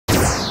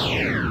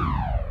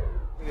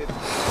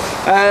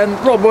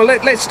Rob, well,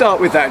 let's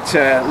start with that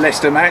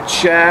Leicester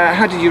match.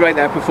 How did you rate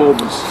their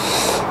performance?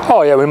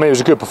 Oh yeah, I mean, it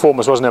was a good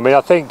performance, wasn't it? I mean,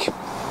 I think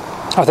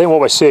what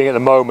we're seeing at the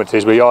moment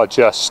is we're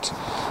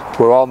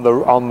on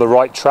the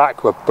right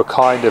track. We're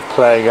kind of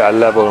playing at a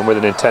level and with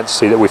an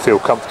intensity that we feel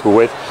comfortable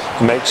with.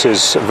 It makes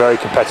us very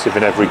competitive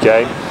in every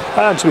game.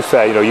 And to be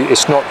fair, you know,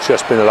 it's not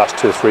just been the last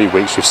 2 or 3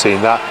 weeks we've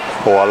seen that,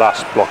 or our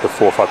last block of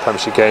 4 or 5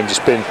 Premiership games. It's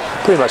been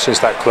pretty much since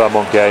that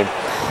Clermont game.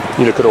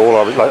 You look at all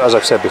our, like, as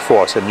I've said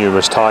before, I've said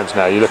numerous times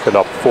now, you look at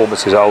our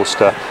performances at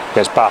Ulster,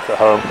 against Bath at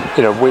home,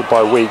 you know, week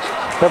by week,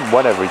 we haven't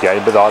won every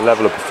game, but our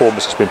level of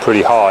performance has been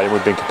pretty high and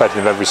we've been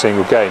competitive every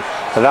single game.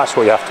 And that's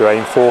what you have to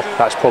aim for.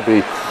 That's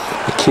probably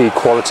the key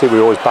quality we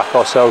always back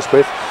ourselves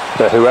with,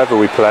 that whoever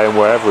we play and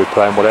wherever we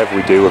play and whatever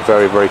we do, we're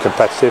very, very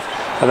competitive.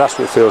 And that's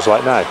what it feels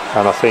like now.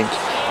 And I think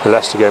the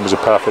Leicester game was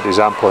a perfect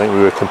example. I think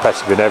we were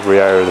competitive in every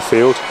area of the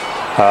field,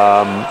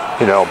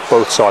 you know, on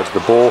both sides of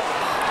the ball.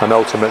 And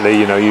ultimately,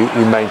 you know, you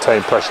maintain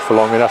pressure for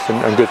long enough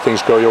and good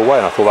things go your way.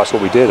 And I thought that's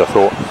what we did. I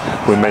thought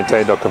we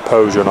maintained our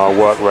composure and our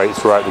work rate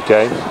throughout the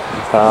game.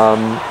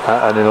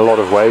 And in a lot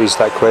of ways,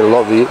 that created a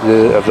lot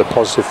of the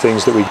positive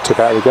things that we took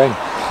out of the game.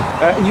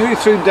 You really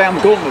threw down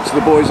the gauntlet to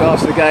the boys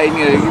after the game.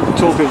 You know, you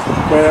talk of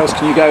where else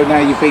can you go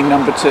now you've been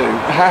number 2.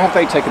 How have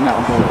they taken that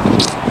on board?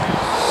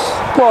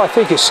 Well, I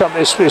think it's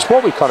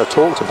what we kind of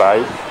talked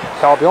about.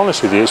 I'll be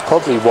honest with you, it's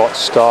probably what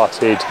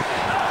started.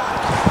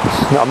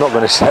 I'm not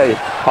going to say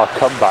our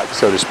comeback,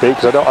 so to speak,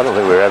 because I don't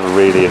think we were ever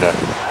really in that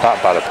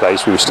bad a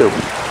place. We were still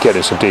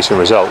getting some decent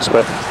results,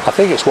 but I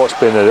think it's what's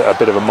been a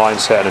bit of a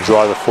mindset and a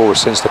driver forward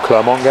since the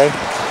Clermont game.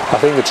 I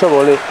think the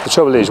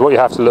trouble is what you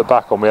have to look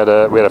back on. We had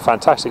a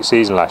fantastic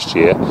season last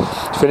year,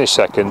 finished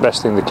second,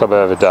 best thing the club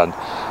have ever done,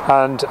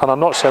 and I'm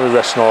not saying we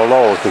rest on our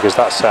laurels because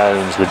that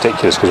sounds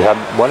ridiculous because we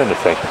hadn't won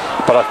anything,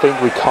 but I think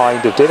we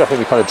kind of did. I think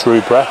we kind of drew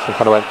breath and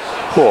kind of went,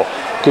 "Oh,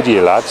 good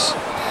year, lads."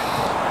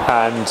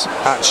 And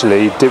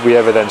actually, did we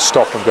ever then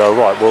stop and go,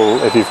 right,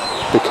 well, if you've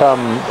become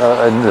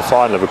in the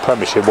final of a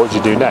Premiership, what do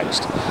you do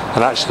next?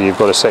 And actually, you've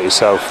got to set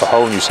yourself a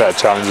whole new set of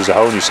challenges, a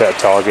whole new set of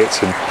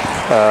targets, and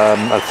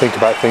think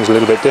about things a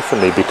little bit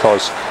differently,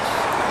 because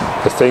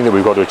the thing that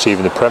we've got to achieve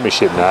in the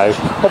Premiership now,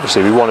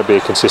 obviously we want to be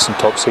a consistent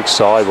top 6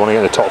 side, we want to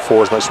get in the top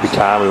 4 as much as we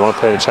can, we want to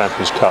play in the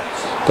Champions Cup,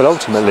 but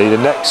ultimately the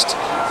next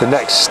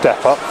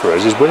step up for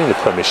us is winning the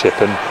Premiership.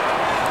 And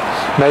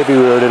maybe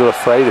we were a little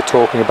afraid of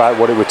talking about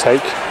what it would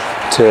take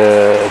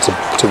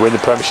to win the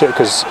Premiership,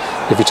 because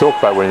if you talk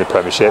about winning the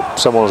Premiership,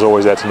 someone's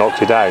always there to knock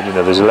you down. You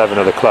know, there's 11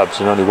 other clubs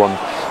and only one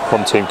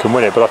team can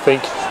win it. But I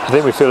think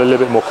we feel a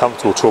little bit more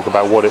comfortable talking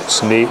about what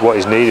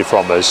is needed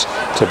from us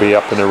to be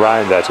up and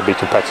around there, to be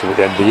competitive at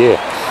the end of the year.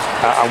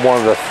 And one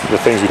of the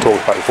things we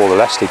talked about before the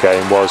Leicester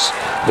game was,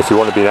 if you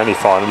want to be in any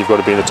final, you've got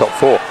to be in the top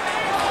 4.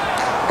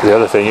 The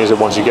other thing is that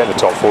once you get in the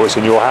top 4, it's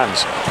in your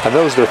hands. And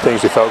those are the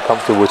things we felt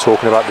comfortable with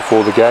talking about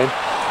before the game.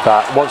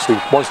 That once we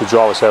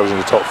drive ourselves in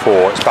the top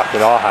 4, it's back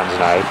in our hands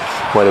now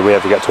whether we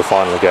ever get to a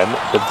final again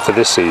for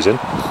this season.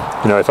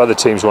 You know, if other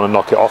teams want to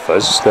knock it off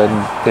us, then,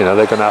 you know,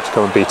 they're going to have to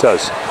come and beat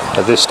us.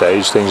 At this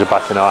stage, things are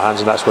back in our hands,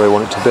 and that's where we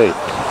want it to be.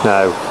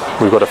 Now,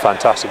 we've got a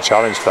fantastic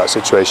challenge for that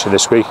situation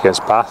this week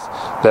against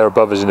Bath. They're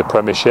above us in the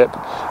Premiership.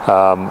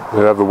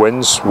 Whoever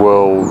wins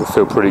will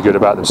feel pretty good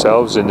about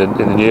themselves in the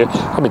new year.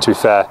 I mean, to be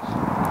fair,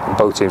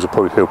 both teams will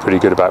probably feel pretty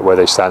good about where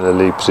they stand in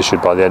the league position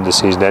by the end of the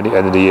season,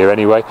 end of the year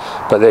anyway.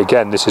 But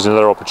again, this is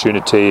another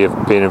opportunity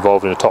of being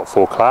involved in a top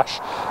 4 clash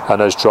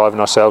and us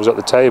driving ourselves up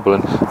the table.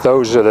 And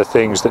those are the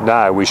things that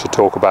now we should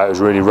talk about as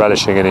really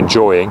relishing and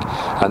enjoying,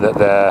 and that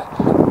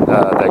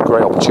they're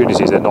great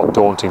opportunities. They're not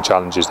daunting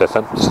challenges. They're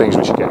things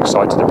we should get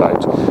excited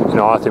about. You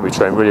know, I think we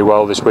trained really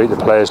well this week. The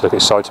players look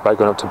excited about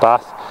going up to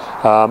Bath,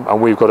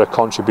 and we've got to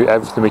contribute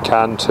everything we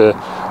can to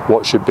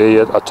what should be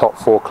a top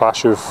 4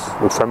 clash of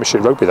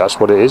Premiership rugby. That's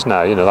what it is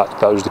now. You know,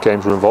 those are the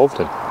games we're involved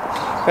in.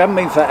 If it hadn't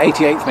been for that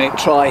 88th minute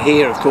try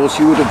here, of course,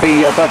 you would have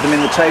been above them in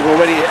the table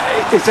already.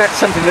 Is that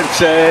something that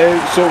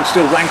sort of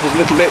still rankles a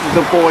little bit with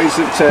the boys,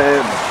 that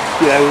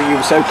you know, you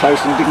were so close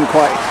and it didn't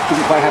quite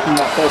happen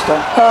that first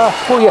time?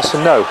 Well, yes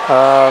and no.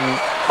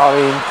 I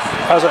mean,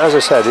 as I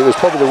said, it was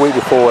probably the week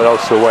before at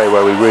Ulster away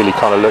where we really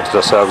kind of looked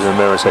at ourselves in the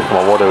mirror and said, come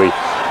on, what are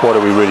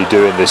we really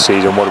doing this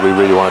season? What do we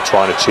really want to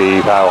try and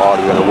achieve? How hard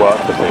are we going to work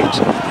for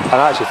things?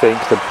 And I actually think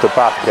the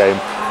Bath game,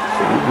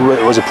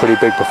 it was a pretty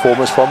big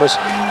performance from us.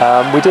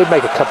 We did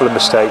make a couple of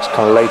mistakes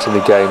kind of late in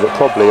the game that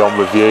probably on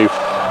review,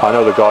 I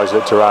know the guys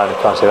looked around and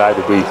kind of said, how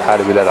did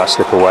we let that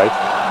slip away?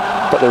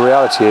 But the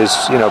reality is,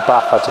 you know,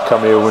 Bath had to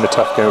come here and win a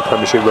tough game of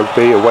Premiership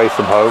rugby away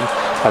from home,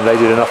 and they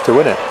did enough to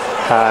win it.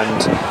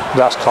 And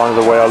that's kind of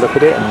the way I look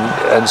at it.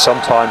 And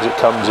sometimes it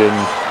comes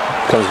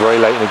very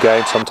late in the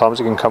game.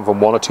 Sometimes it can come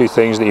from 1 or 2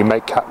 things that you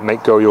make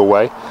go your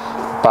way.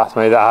 Bath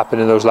made that happen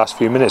in those last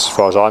few minutes, as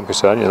far as I'm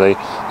concerned. You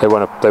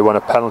know, they won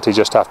a penalty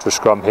just after a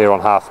scrum here on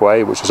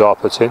halfway, which was our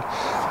put-in.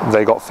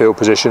 They got field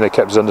position, they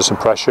kept us under some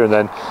pressure, and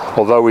then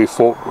although we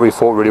fought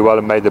really well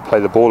and made them play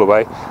the ball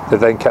away, they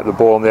then kept the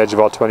ball on the edge of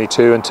our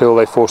 22 until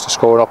they forced a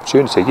score an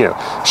opportunity. You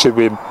know, should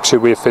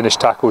we have finished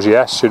tackles?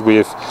 Yes. Should we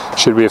have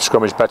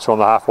scrummaged better on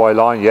the halfway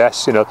line?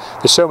 Yes. You know,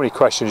 there's so many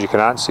questions you can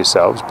answer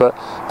yourselves, but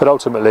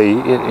ultimately,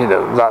 you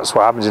know, that's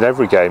what happens in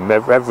every game.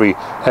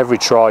 Every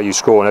try you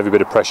score and every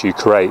bit of pressure you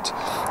create,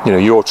 you know,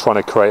 you're trying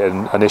to create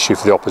an issue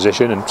for the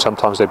opposition, and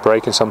sometimes they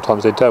break and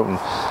sometimes they don't, and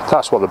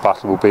that's what the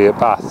battle will be at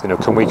Bath. You know,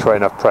 can we create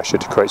enough pressure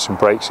to create some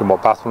breaks in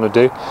what Bath want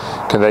to do?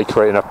 Can they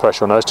create enough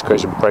pressure on us to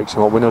create some breaks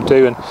in what we want to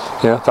do? And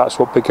you know, that's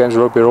what big games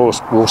of rugby are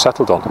all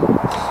settled on.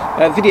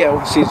 Video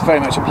obviously is very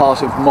much a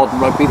part of modern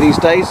rugby these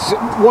days.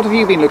 What have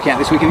you been looking at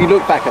this week? Have you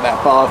looked back at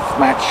that Bath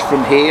match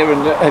from here,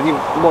 and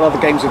what other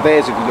games of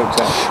theirs have you looked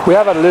at? We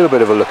have had a little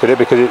bit of a look at it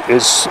because it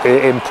is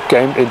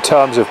in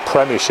terms of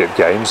Premiership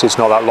games, it's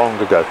not that long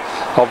ago.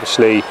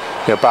 Obviously,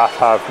 you know, Bath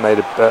have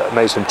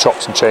made some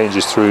chops and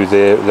changes through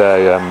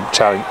their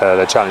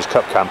Challenge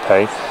Cup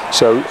campaign.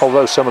 So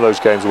although some of those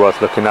games are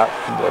worth looking at,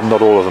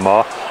 not all of them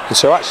are. And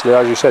so actually,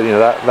 as you said, you know,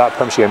 that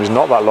Premiership game is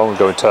not that long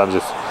ago in terms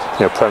of,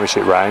 you know,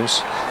 Premiership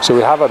rounds. So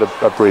we have had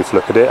a brief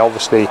look at it.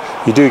 Obviously,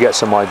 you do get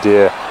some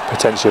idea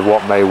potentially of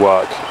what may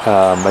work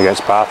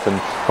against Bath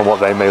and what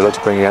they may look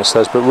to bring against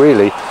us. But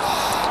really,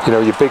 you know,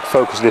 your big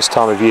focus this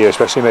time of year,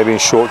 especially maybe in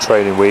short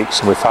training weeks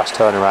and with fast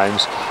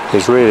turnarounds,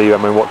 is really,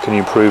 I mean, what can you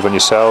improve on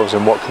yourselves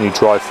and what can you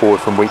drive forward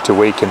from week to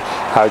week, and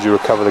how do you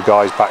recover the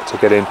guys back to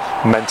getting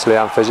mentally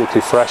and physically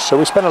fresh. So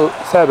we spent a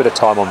fair bit of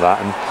time on that,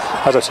 and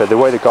as I said, the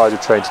way the guys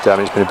have trained today, I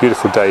mean, it's been a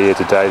beautiful day here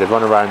today. They've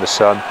run around the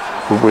sun.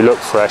 We look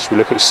fresh, we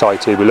look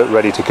excited, we look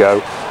ready to go.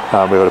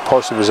 We've had a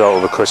positive result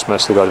over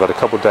Christmas. The guys have had a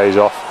couple of days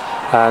off.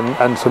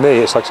 And for me,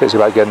 it's like I say, it's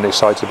about getting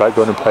excited about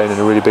going and playing in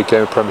a really big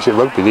game of Premiership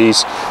rugby.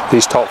 These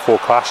top four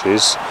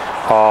clashes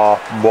are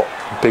what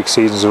big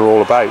seasons are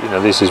all about. You know,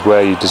 this is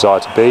where you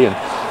desire to be, and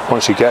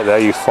once you get there,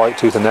 you fight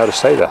tooth and nail to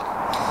stay there.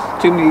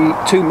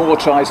 Two more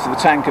tries for the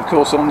Tank, of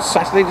course, on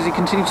Saturday. Does he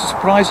continue to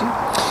surprise you?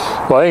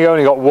 Well, I think he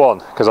only got one,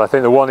 because I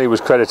think the one he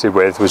was credited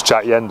with was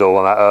Jack Yendall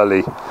on that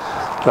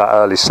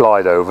early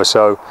slide over.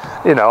 So,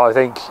 you know, I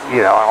think,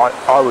 you know,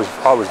 I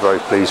was very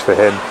pleased for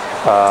him,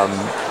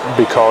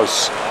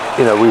 because,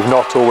 you know, we've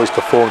not always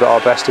performed at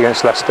our best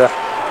against Leicester,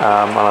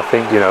 and I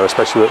think, you know,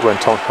 especially when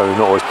Tom's played, we've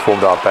not always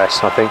performed at our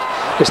best. And I think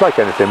it's like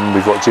anything.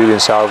 We've got Julian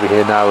Salvi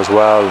here now as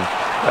well,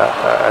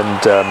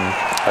 and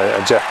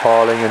Jeff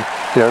Parling, and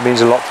you know, it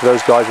means a lot to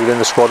those guys within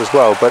the squad as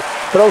well. But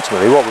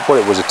ultimately, what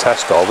it was a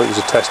test of, it was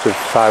a test of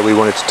how we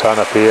wanted to turn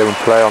up here and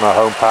play on our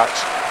home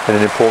patch in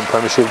an important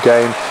Premiership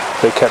game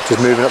that kept us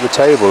moving up the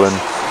table. And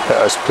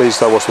as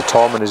pleased as I was for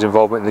Tom and his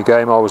involvement in the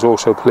game, I was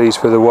also pleased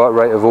for the work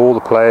rate of all the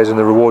players and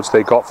the rewards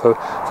they got for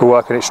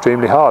working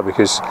extremely hard,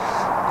 because,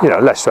 you know,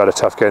 Leicester had a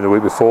tough game the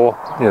week before.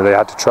 You know, they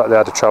had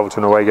to travel to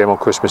an away game on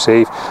Christmas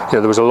Eve. You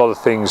know, there was a lot of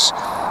things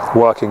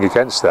working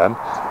against them.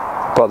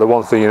 But the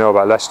one thing you know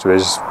about Leicester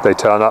is they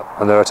turn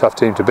up and they're a tough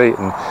team to beat,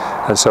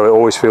 and so it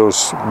always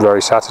feels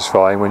very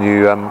satisfying when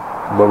you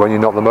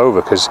knock them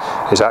over, because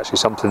it's actually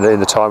something that in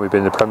the time we've been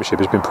in the Premiership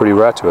has been pretty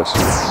rare to us.